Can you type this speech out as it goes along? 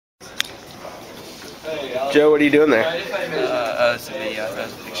Joe, what are you doing there? It's a video.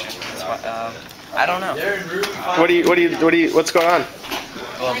 It's a picture. It's I don't know. What's going on?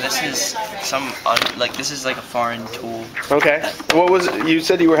 Well, this is this is like a foreign tool. Okay. What was it? You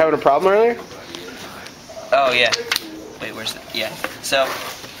said you were having a problem earlier? Oh yeah. Wait, where's it? Yeah. So,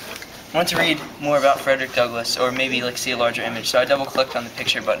 I want to read more about Frederick Douglass, or maybe like see a larger image. So I double-clicked on the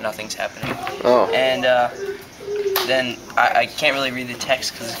picture, but nothing's happening. Oh. And then I can't really read the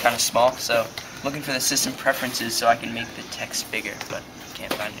text because it's kind of small. So, I'm looking for the system preferences so I can make the text bigger, but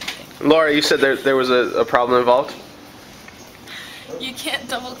can't find anything. Laura, you said there was a problem involved? You can't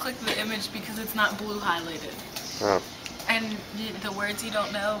double-click the image because it's not blue highlighted. Oh. And the words you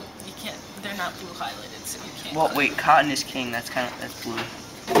don't know, they're not blue highlighted, so you can't. Well, wait, cotton is king. That's blue.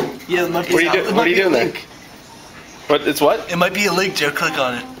 Yeah, it might be. What are you doing there? What? It's what? It might be a link, Joe. Click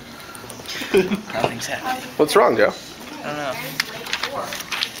on it. Nothing's happening. What's wrong, Joe? I don't know.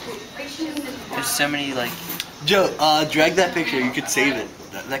 There's so many like. Joe, drag that picture. You could save it.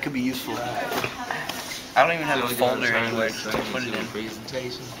 That could be useful. I don't even have a folder anywhere to put it in.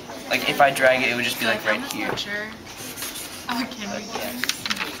 Like if I drag it, it would just be like right here.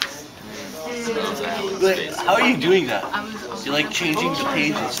 Wait, how are you doing that? You're like changing the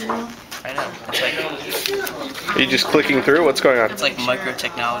pages. I know. It's like. Are you just clicking through? What's going on? It's like micro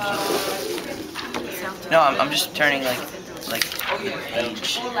technology. No, I'm just turning like the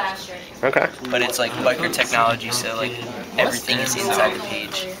page. Okay. But it's like micro technology, so like everything is inside the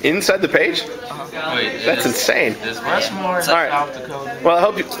page. Inside the page? Wait, that's insane. Is Rushmore All right. South Dakota? Well, I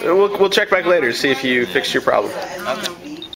hope we'll check back later to see if you fixed your problem. Okay.